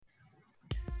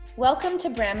Welcome to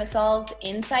Bramisol's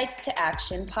Insights to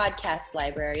Action podcast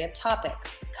library of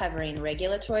topics covering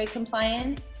regulatory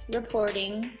compliance,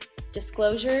 reporting,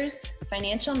 disclosures,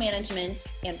 financial management,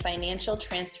 and financial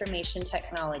transformation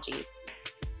technologies.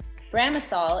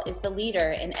 Bramisol is the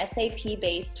leader in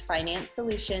SAP-based finance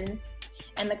solutions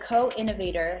and the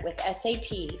co-innovator with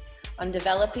SAP on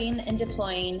developing and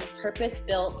deploying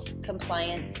purpose-built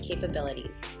compliance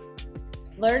capabilities.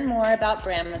 Learn more about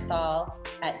Bramisol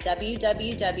at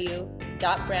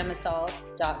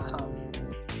www.bramisol.com.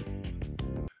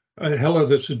 Hello,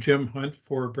 this is Jim Hunt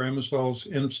for Bramisol's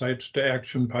Insights to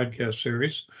Action podcast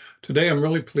series. Today, I'm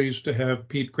really pleased to have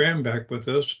Pete Graham back with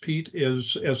us. Pete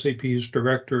is SAP's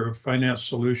Director of Finance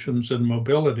Solutions and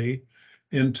Mobility.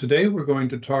 And today we're going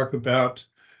to talk about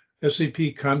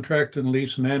SAP Contract and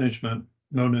Lease Management,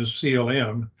 known as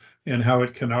CLM, and how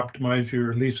it can optimize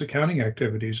your lease accounting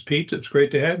activities. Pete, it's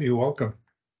great to have you. Welcome.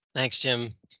 Thanks,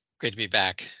 Jim. Great to be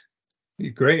back.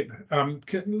 Great.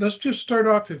 Let's just start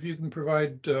off, if you can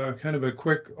provide kind of a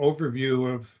quick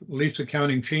overview of lease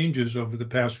accounting changes over the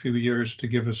past few years to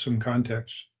give us some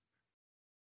context.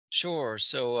 Sure.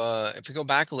 So if we go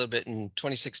back a little bit, in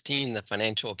 2016, the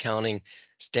Financial Accounting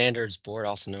Standards Board,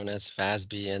 also known as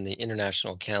FASB, and the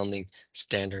International Accounting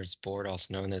Standards Board,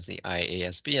 also known as the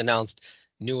IASB, announced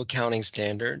new accounting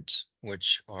standards,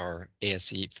 which are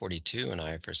ASC 842 and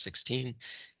IFRS 16,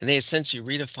 and they essentially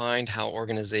redefined how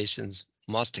organizations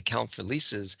must account for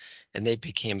leases, and they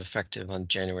became effective on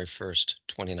January 1st,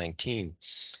 2019.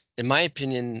 In my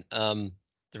opinion, the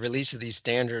release of these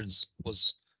standards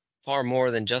was far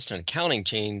more than just an accounting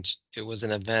change. It was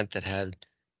an event that had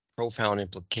profound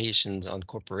implications on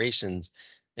corporations,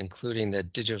 including the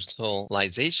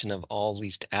digitalization of all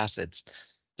leased assets.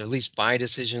 The lease buy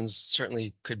decisions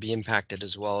certainly could be impacted,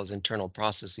 as well as internal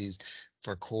processes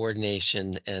for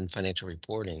coordination and financial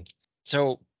reporting.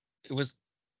 So it was,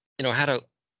 had a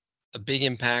big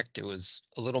impact. It was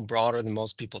a little broader than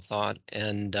most people thought.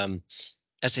 And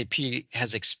SAP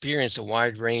has experienced a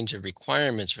wide range of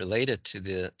requirements related to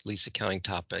the lease accounting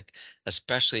topic,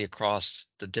 especially across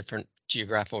the different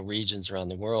geographical regions around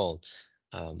the world.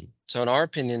 So in our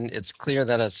opinion, it's clear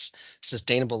that a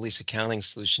sustainable lease accounting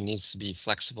solution needs to be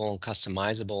flexible and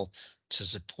customizable to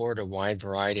support a wide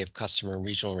variety of customer and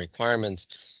regional requirements.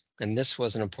 And this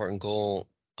was an important goal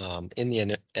in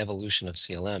the evolution of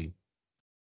CLM.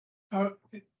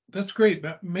 That's great.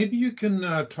 Maybe you can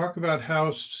talk about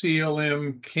how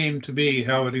CLM came to be,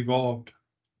 how it evolved.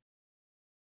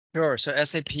 Sure. So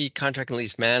SAP Contract and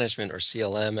Lease Management, or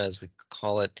CLM as we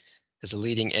call it, is a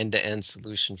leading end-to-end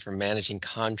solution for managing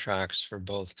contracts for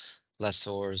both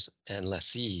lessors and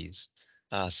lessees.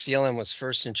 CLM was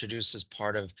first introduced as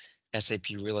part of SAP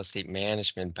Real Estate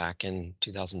Management back in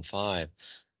 2005.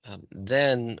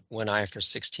 Then when IFRS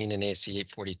 16 and ASC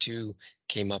 842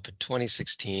 came up in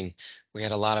 2016, we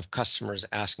had a lot of customers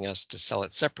asking us to sell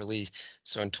it separately.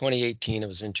 So in 2018, it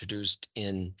was introduced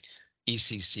in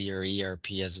ECC or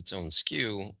ERP as its own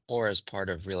SKU, or as part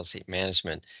of real estate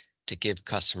management, to give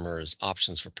customers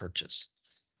options for purchase.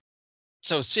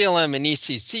 So CLM and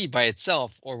ECC by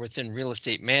itself or within real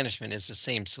estate management is the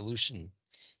same solution.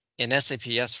 In SAP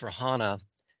S/4HANA,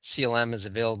 CLM is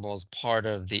available as part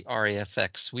of the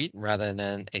REFX suite rather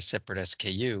than a separate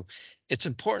SKU. It's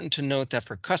important to note that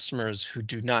for customers who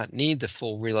do not need the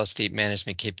full real estate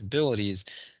management capabilities,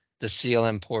 the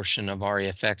CLM portion of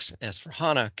REFX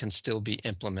S/4HANA can still be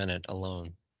implemented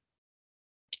alone.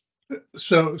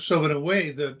 So in a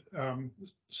way that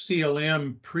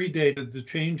CLM predated the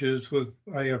changes with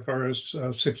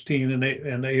IFRS 16 and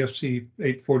ASC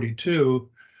 842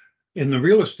 in the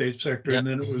real estate sector, and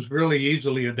then it was really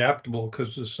easily adaptable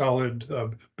because the solid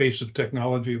base of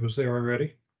technology was there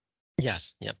already.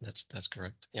 Yes, that's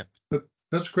correct. Yep.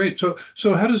 That's great. So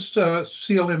how does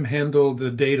CLM handle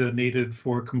the data needed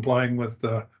for complying with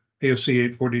ASC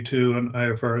 842 and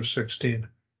IFRS 16?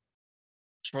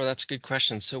 Sure, that's a good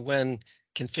question. So when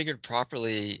configured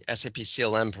properly, SAP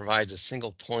CLM provides a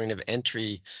single point of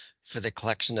entry for the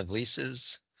collection of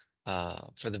leases,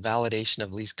 for the validation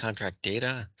of lease contract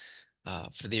data,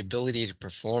 for the ability to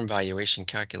perform valuation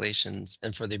calculations,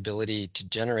 and for the ability to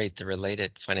generate the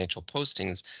related financial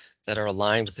postings that are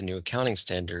aligned with the new accounting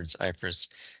standards, IFRS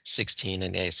 16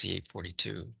 and ASC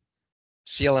 842.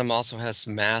 CLM also has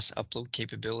some mass upload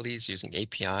capabilities using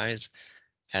APIs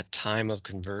at time of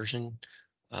conversion,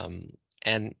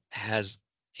 and has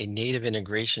a native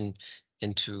integration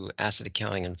into asset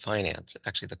accounting and finance,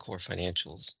 actually the core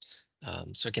financials.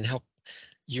 So it can help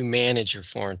you manage your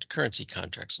foreign currency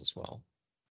contracts as well.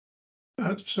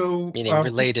 Meaning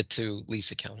related to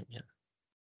lease accounting, yeah.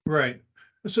 Right.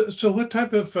 So what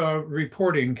type of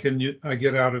reporting can I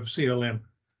get out of CLM?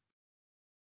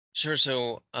 Sure.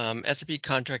 So SAP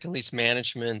Contract and Lease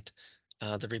Management,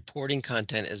 the reporting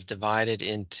content is divided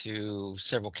into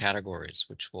several categories,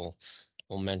 which we'll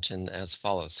mention as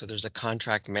follows. So there's a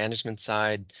contract management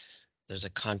side, there's a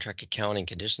contract accounting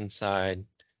conditions side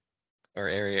or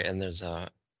area, and there's a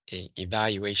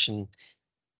evaluations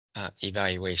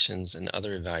and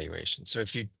other evaluations. So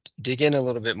if you dig in a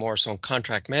little bit more, so in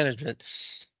contract management,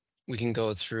 we can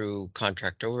go through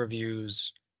contract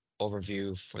overviews,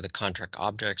 overview for the contract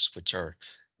objects, which are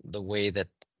the way that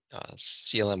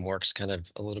CLM works kind of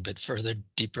a little bit further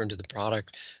deeper into the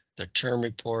product, the term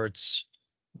reports,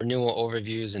 renewal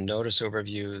overviews and notice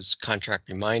overviews, contract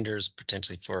reminders,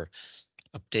 potentially for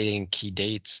updating key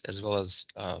dates, as well as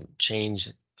change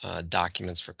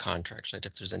documents for contracts, right,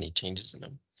 if there's any changes in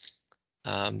them.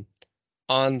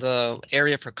 On the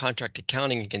area for contract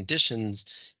accounting and conditions,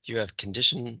 you have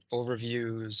condition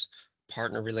overviews,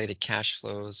 partner-related cash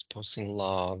flows, posting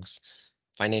logs,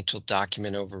 financial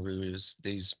document overviews.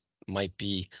 These might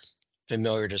be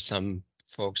familiar to some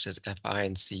folks as FI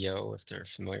and CO if they're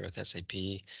familiar with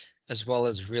SAP, as well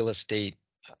as real estate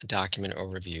document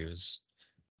overviews.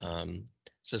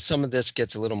 So some of this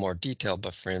gets a little more detailed,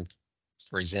 but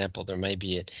for example, there may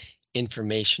be an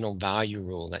informational value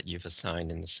rule that you've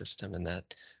assigned in the system, and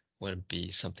that would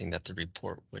be something that the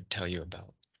report would tell you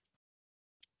about.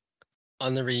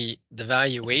 On the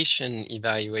valuation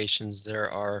evaluations, there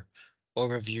are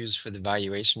overviews for the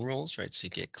valuation rules, right? So you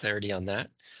get clarity on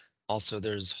that. Also,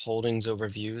 there's holdings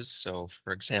overviews. So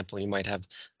for example, you might have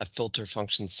a filter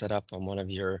function set up on one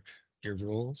of your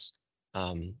rules.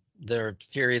 There are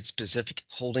period specific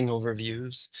holding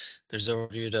overviews. There's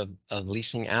overview of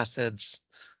leasing assets,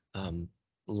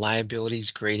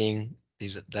 liabilities grading,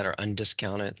 these that are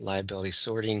undiscounted, liability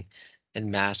sorting,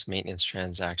 and mass maintenance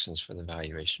transactions for the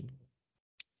valuation.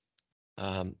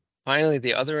 Finally,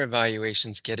 the other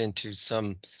evaluations get into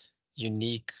some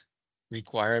unique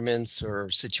requirements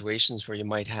or situations where you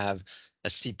might have a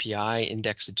CPI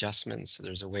index adjustment. So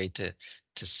there's a way to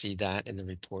see that in the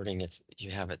reporting if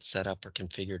you have it set up or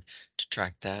configured to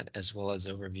track that, as well as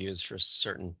overviews for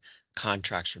certain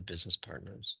contracts for business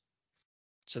partners.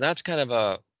 So that's kind of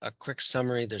a quick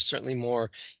summary. There's certainly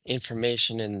more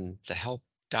information in the help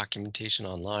documentation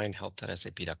online,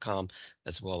 help.sap.com,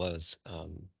 as well as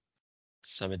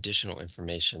some additional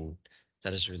information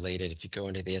that is related. If you go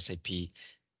into the SAP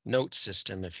note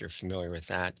system, if you're familiar with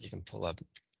that, you can pull up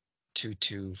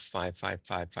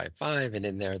 2255555, and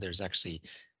in there's actually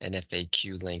an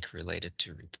FAQ link related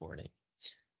to reporting.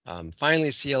 Finally,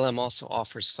 CLM also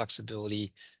offers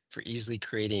flexibility for easily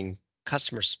creating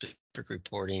customer-specific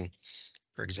reporting.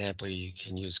 For example, you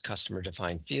can use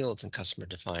customer-defined fields and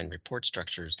customer-defined report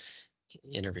structures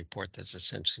in a report that's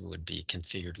essentially would be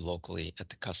configured locally at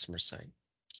the customer site.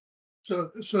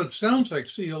 So it sounds like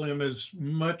CLM is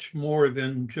much more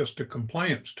than just a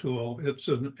compliance tool. It's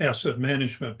an asset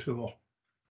management tool.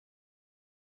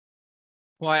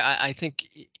 Well, I think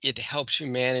it helps you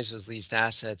manage those leased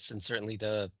assets, and certainly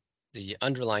the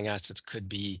underlying assets could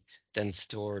be then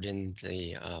stored in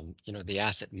the the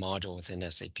asset module within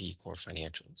SAP Core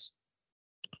Financials.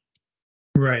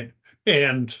 Right,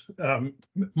 and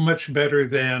much better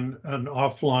than an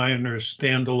offline or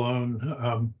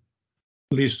standalone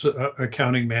lease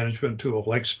accounting management tool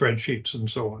like spreadsheets and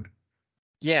so on.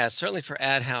 Yeah, certainly for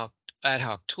ad hoc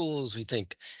tools, we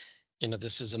think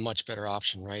this is a much better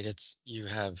option, right? It's you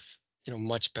have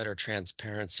much better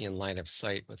transparency and line of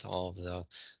sight with all of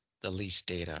the lease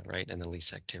data, right, and the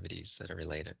lease activities that are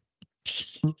related.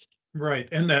 Right,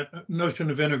 and that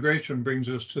notion of integration brings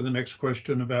us to the next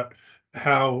question about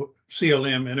how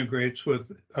CLM integrates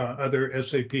with other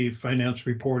SAP finance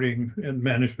reporting and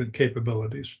management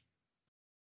capabilities.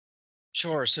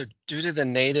 Sure. So due to the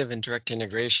native and direct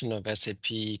integration of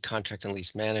SAP Contract and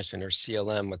Lease Management, or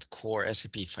CLM, with core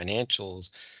SAP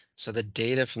Financials, so the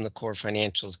data from the core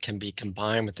financials can be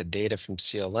combined with the data from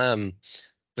CLM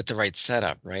with the right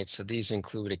setup, right? So these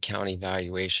include account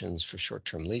evaluations for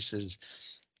short-term leases,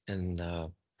 and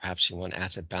perhaps you want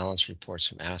asset balance reports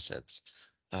from assets.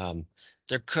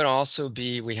 There could also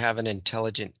be, we have an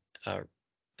intelligent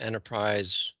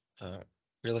enterprise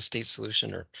real estate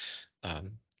solution, or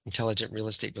intelligent real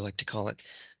estate, we like to call it.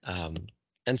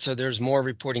 And so there's more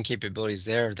reporting capabilities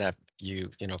there that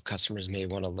customers may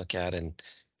want to look at and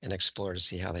explore to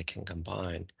see how they can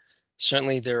combine.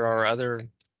 Certainly there are other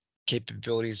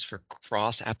capabilities for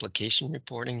cross-application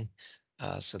reporting.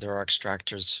 So there are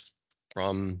extractors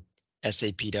from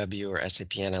SAPW or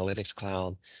SAP Analytics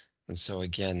Cloud. And so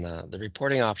again, the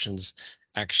reporting options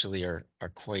actually are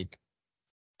quite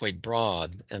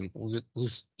broad, and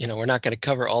we're not going to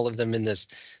cover all of them in this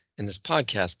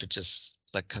podcast, but just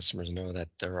let customers know that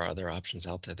there are other options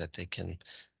out there that they can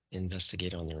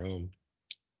investigate on their own.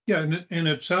 Yeah, and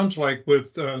it sounds like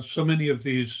with so many of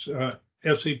these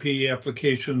SAP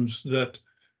applications that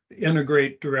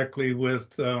integrate directly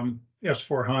with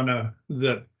S/4HANA,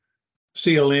 that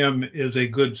CLM is a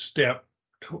good step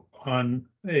on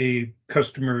a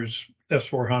customer's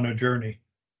S/4HANA journey.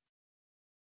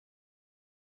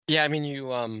 Yeah, I mean,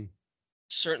 you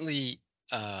certainly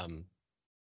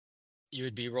you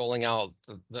would be rolling out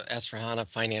the S/4HANA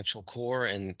Financial Core,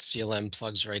 and CLM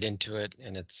plugs right into it,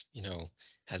 and it's,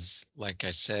 has, like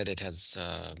I said, it has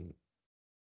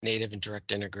native and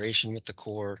direct integration with the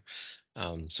core.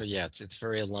 So yeah, it's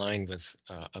very aligned with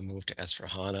a move to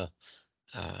S/4HANA.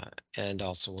 And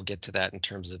also we'll get to that in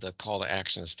terms of the call to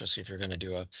action, especially if you're going to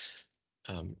do a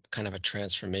kind of a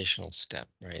transformational step,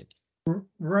 right?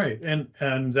 Right,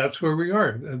 and that's where we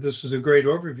are. This is a great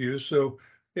overview. So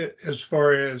as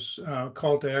far as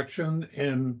call to action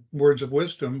and words of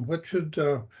wisdom, what should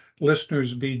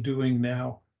listeners be doing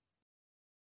now?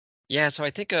 Yeah, so I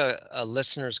think a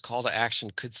listener's call to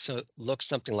action could look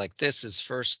something like this: is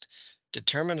first,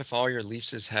 determine if all your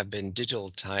leases have been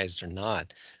digitalized or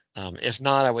not. If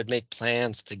not, I would make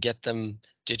plans to get them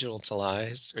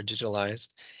digitalized.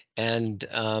 And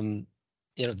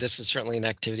this is certainly an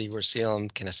activity where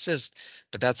CLM can assist,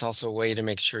 but that's also a way to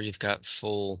make sure you've got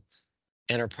full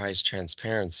enterprise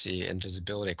transparency and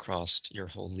visibility across your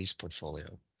whole lease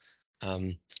portfolio.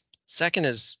 Second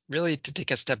is really to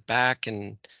take a step back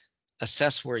and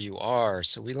assess where you are.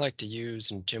 So we like to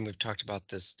use, and Jim, we've talked about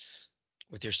this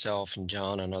with yourself and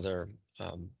John on other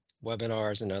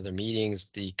webinars and other meetings,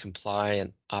 the comply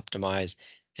and optimize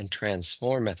and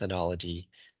transform methodology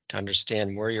to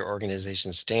understand where your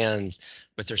organization stands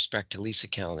with respect to lease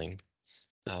accounting.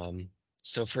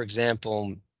 So for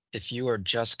example, if you are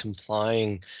just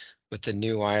complying with the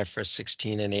new IFRS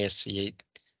 16 and ASC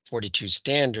 842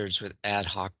 standards with ad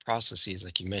hoc processes,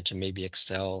 like you mentioned, maybe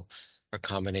Excel or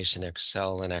combination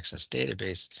Excel and Access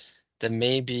database, then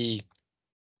maybe,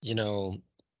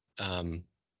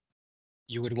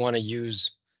 you would want to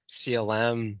use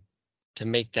CLM to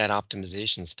make that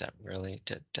optimization step, really,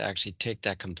 to actually take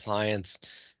that compliance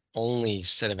only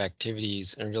set of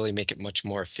activities and really make it much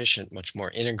more efficient, much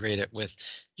more integrated with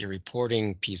your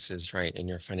reporting pieces, right, in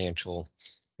your financial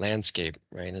landscape,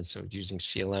 right? And so using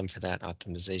CLM for that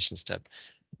optimization step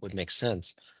would make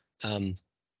sense.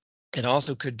 It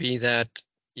also could be that,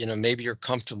 maybe you're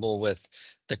comfortable with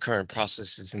the current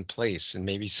processes in place, and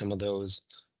maybe some of those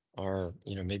are,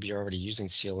 maybe you're already using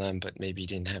CLM, but maybe you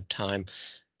didn't have time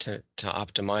to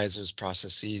optimize those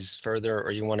processes further,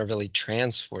 or you want to really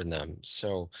transform them.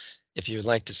 So if you would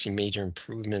like to see major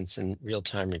improvements in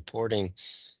real-time reporting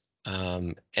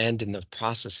and in the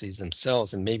processes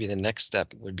themselves, and maybe the next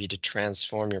step would be to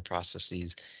transform your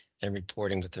processes and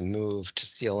reporting with a move to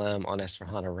CLM on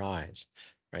S/4HANA Rise,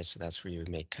 right? So that's where you would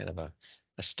make kind of a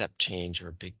step change or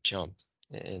a big jump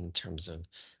in terms of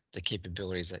the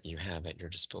capabilities that you have at your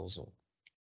disposal.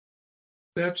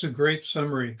 That's a great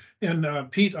summary. And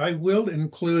Pete, I will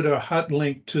include a hot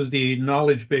link to the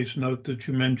knowledge base note that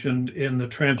you mentioned in the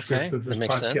transcript of this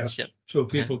podcast, yep. So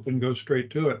people can go straight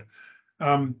to it.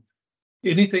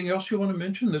 Anything else you want to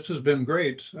mention? This has been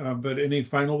great, but any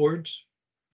final words?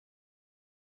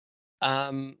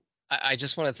 I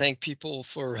just want to thank people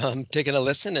for taking a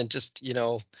listen, and just,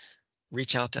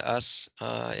 reach out to us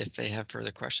if they have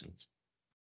further questions.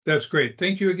 That's great.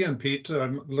 Thank you again, Pete.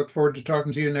 Look forward to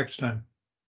talking to you next time.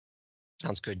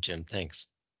 Sounds good, Jim. Thanks.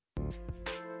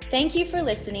 Thank you for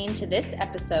listening to this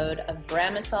episode of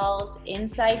Bramisol's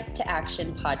Insights to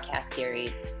Action podcast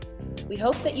series. We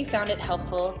hope that you found it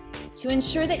helpful. To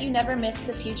ensure that you never miss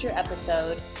a future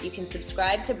episode, you can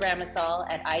subscribe to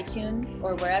Bramisol at iTunes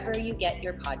or wherever you get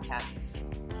your podcasts.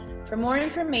 For more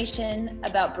information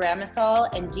about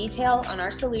Bramisol and detail on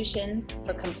our solutions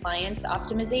for compliance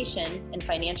optimization and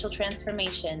financial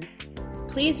transformation,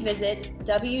 please visit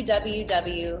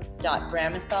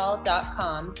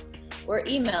www.bramisol.com or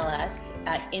email us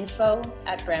at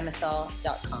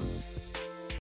info@bramisol.com.